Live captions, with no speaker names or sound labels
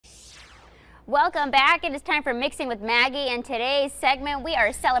Welcome back. It is time for Mixing with Maggie. In today's segment, we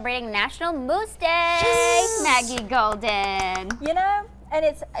are celebrating National Mousse Day. Yes! Maggie Golden. You know, and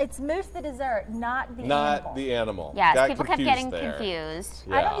it's mousse the dessert, not the animal. Not the animal. Yes, people kept getting confused.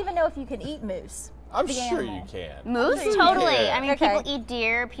 Yeah. I don't even know if you can eat mousse. I'm sure you can. Mousse? Sure Totally. can. I mean, Okay. people eat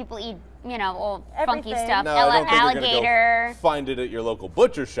deer, people eat, you know, old funky Everything. stuff. No, I don't think you're Alligator. gonna go find it at your local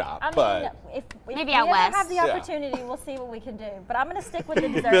butcher shop, I mean, but if Maybe we out ever west. have the Yeah. opportunity, we'll see what we can do. But I'm going to stick with the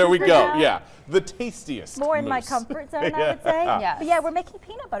dessert. there we for go. now. Yeah, the tastiest. More in my mousse. comfort zone, I would say. Yes. But yeah, we're making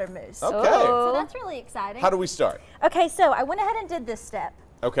peanut butter mousse. Okay. So that's really exciting. How do we start? Okay, so I went ahead and did this step.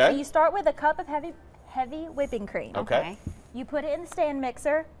 Okay. So you start with a cup of heavy whipping cream. Okay. You put it in the stand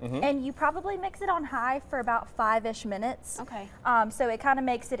mixer, and you probably mix it on high for about 5-ish minutes. Okay. So it kind of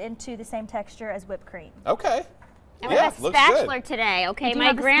makes it into the same texture as whipped cream. Okay. And we Yeah, have a looks spatula good. today, okay? do My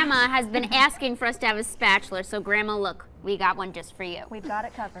have a grandma has been asking for us to have a spatula, so Grandma, look, we got one just for you. We've got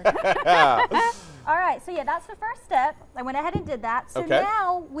it covered. All right, so yeah, that's the first step. I went ahead and did that. So Okay.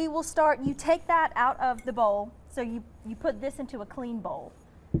 now we will start, you take that out of the bowl. So you put this into a clean bowl.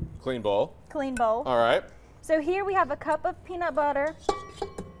 Clean bowl. Clean bowl. All right. So here we have a cup of peanut butter,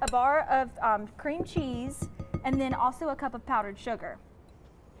 a bar of cream cheese, and then also a cup of powdered sugar.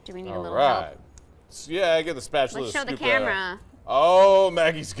 Do we need a All little right. help? So, yeah, I get the spatula. Let's to show the scoop that up. camera. Oh,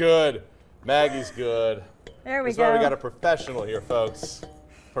 Maggie's good. Maggie's good. There we That's go. why we got a professional here, folks.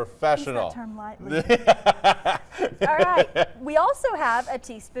 Professional. Use that term lightly. All right. We also have a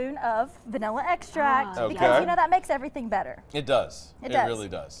teaspoon of vanilla extract Oh, because Okay. you know that makes everything better. It does. It does. really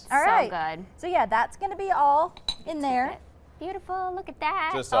does. All right. So good. So yeah, that's going to be all in there. Beautiful, look at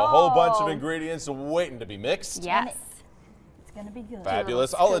that. Just a whole bunch of Oh. ingredients waiting to be mixed. Yes. It's going to be good.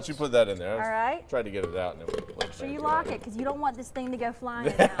 Fabulous. I'll let you put that in there. All right. Try to get it out. And then Make sure you lock it because you don't want this thing to go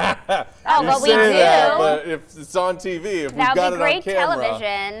flying out. Oh, You but we say do. that, but if it's on TV, if That we've got would it be great on camera,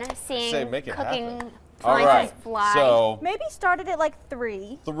 television, say, seeing make it cooking happen. All appliances right. fly. So Maybe start it at like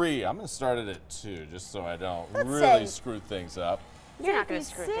 3. 3. I'm gonna start it at 2, just so I don't Let's really say- screw things up. You're not If going you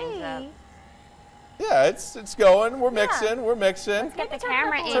to screw things up. see- Yeah, it's going. We're mixing. We're mixing. Let's get the Maybe turn it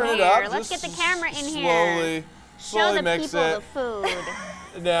camera up a in Turn it here. up. Let's just get the camera in slowly, here. Show Slowly the mix people it. the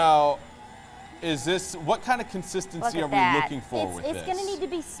food. Now, is this what kind of consistency Look are at we that. looking for with It's this? going to need to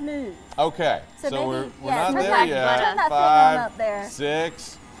be smooth. Okay, So so maybe- we're yeah, not turn there that- yet. turn that thing on 5, up there.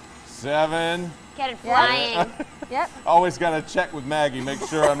 6, 7. Get it Yeah. flying. Yep. Always got to check with Maggie, make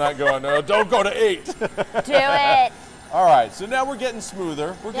sure I'm not going, no, don't go to 8. Do it. All right, so now we're getting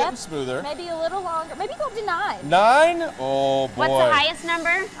smoother. We're getting Yep. smoother. Maybe a little longer. Maybe go up to 9. 9? Oh, boy. What's the highest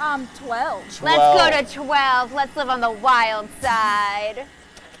number? 12. Let's go to 12. Let's live on the wild side.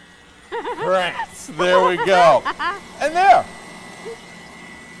 France. There we go. And there.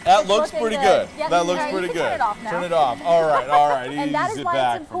 That It's looks looking pretty good. good. Yep, That you looks can- you pretty can good. turn it off now. Turn it off. All right, all right. And that Ease is it why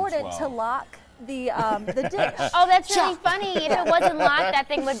back it's from important 12. to lock the dish. Oh, that's really funny. If it wasn't locked, that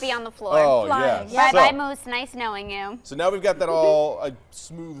thing would be on the floor. Oh, Flying. yeah. Yeah. Bye So, bye, Mousse. Nice knowing you. so now we've got that all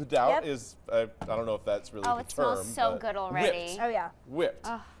smoothed out. Yep. Is I don't know if that's really Oh, the it term. smells so but good already. Oh yeah. Whipped.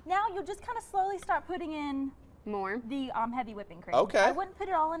 Now you'll just kind of slowly start putting in More. the heavy whipping cream. Okay. I wouldn't put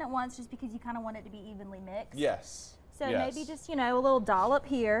it all in at once just because you kind of want it to be evenly mixed. Yes. So yes. maybe just, a little dollop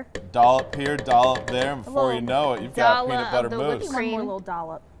here. Dollop here, dollop there, and before you little know it, you've got dollop peanut of butter the mousse. whipping One cream. more little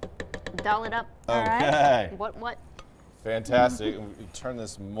dollop. Doll it up. All right. Okay. What? Fantastic. We turn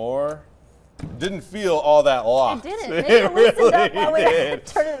this more. Didn't feel all that locked. It didn't. Maybe it loosened up while we did.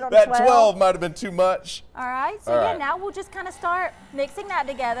 turned it on That 12. 12 might have been too much. All right. So All yeah, right. now we'll just kind of start mixing that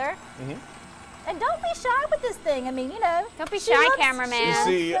together. And don't be shy with this thing. I mean, Don't be she shy, looks- cameraman. You Yeah.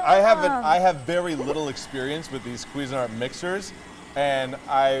 see, I have very little experience with these Cuisinart mixers, and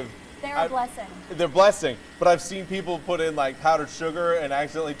They're a blessing. They're blessing, but I've seen people put in like powdered sugar and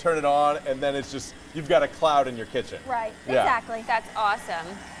accidentally turn it on, and then it's just you've got a cloud in your kitchen. Right. Yeah. Exactly. That's awesome.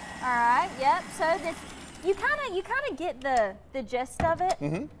 All right. Yep. So this, you kind of get the gist of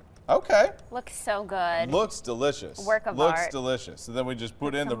it. Okay. Looks so good. Looks delicious. Work of Looks art. delicious. And then we just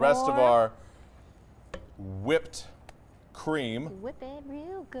put in the some rest of more. our whipped cream. Whip it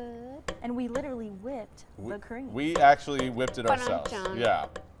real good. And we literally whipped the cream. We actually whipped it ourselves. Ba-dum-dum. Yeah.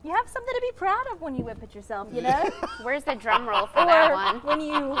 You have something to be proud of when you whip it yourself, you know? Where's the drum roll for that Or one? when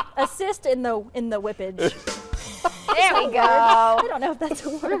you assist in the whippage. There we I go. don't know if that's a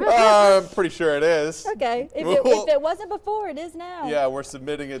word. I'm pretty sure it is. Okay. If it wasn't before, it is now. Yeah, we're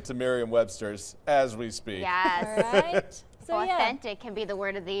submitting it to Merriam-Webster's as we speak. All Yes. right. So yeah, Authentic can be the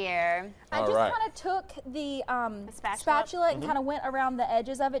word of the year. I All just right. kind of took the spatula? and kind of went around the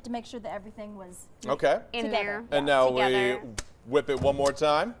edges of it to make sure that everything was. Okay. In Together. there. And now together. we whip it one more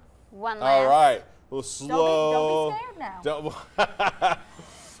time. One last. All right. We'll slow. Don't be scared now. Don't.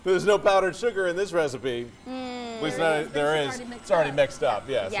 There's no powdered sugar in this recipe. At least there is. It's already mixed up.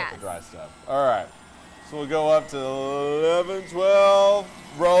 Yeah, it's like the dry stuff. All right. So we'll go up to 11, 12,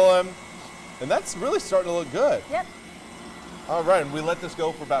 rolling. And that's really starting to look good. Yep. All right, and we let this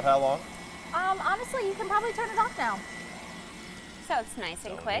go for about how long? Honestly, you can probably turn it off now. So it's nice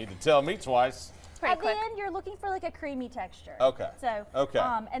and Don't quick. need to tell me twice. Pretty At quick. the end, you're looking for like a creamy texture. Okay. So, Okay.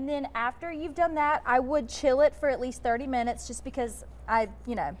 and then after you've done that, I would chill it for at least 30 minutes just because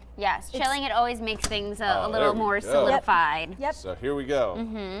Yes, chilling it always makes things a Oh, little there we more go. solidified. Yep. So here we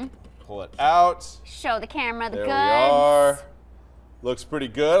go. Pull it out. Show the camera the There goods. we are. Looks pretty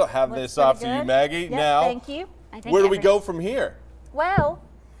good. I'll have Looks this off to pretty you, good. Maggie. Yep, Now, thank you. I think where do we go from here? Well,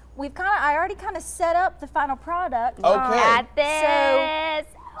 I already kind of set up the final product. Okay. At this.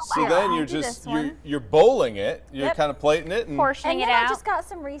 So then you're do this just one. you're bowling it. You're Yep. kind of plating it and Portioning And it then I out. just got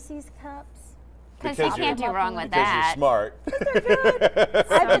some Reese's cups. Because you can't do wrong with because that. you're smart.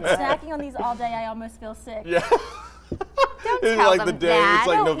 I've been snacking on these all day. I almost feel sick. Yeah. Don't It's tell like them the day. that. It's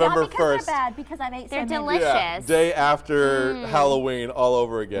like No, November not because 1st. they're bad, because I've ate They're so many. delicious. Yeah. Day after Halloween, all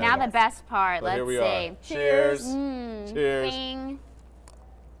over again. Now the best part. So Let's here we see. are. Cheers. Cheers. Bing.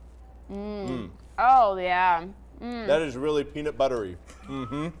 Oh yeah. That is really peanut buttery.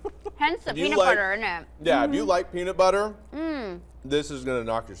 Hence the If you peanut like- butter in it. Yeah, if you like peanut butter, this is gonna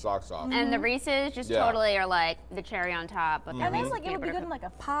knock your socks off. And the Reese's just Yeah. totally are like the cherry on top. Of And it's like it would be good in like a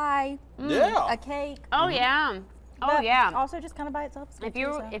pie, Yeah. a cake. Oh yeah. Oh but yeah. Also just kind of by itself. If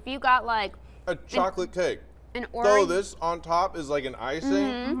you got like A chocolate cake. an Throw orange. this on top is like an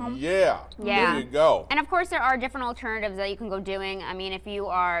icing. Yeah. Yeah. There you go. And of course, there are different alternatives that you can go doing. I mean, if you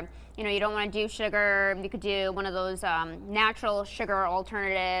are, you don't want to do sugar, you could do one of those natural sugar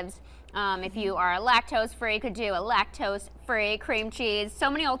alternatives. If you are lactose-free, you could do a lactose-free cream cheese. So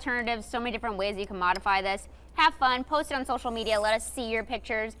many alternatives, so many different ways you can modify this. Have fun, post it on social media, let us see your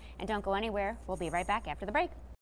pictures, and don't go anywhere. We'll be right back after the break.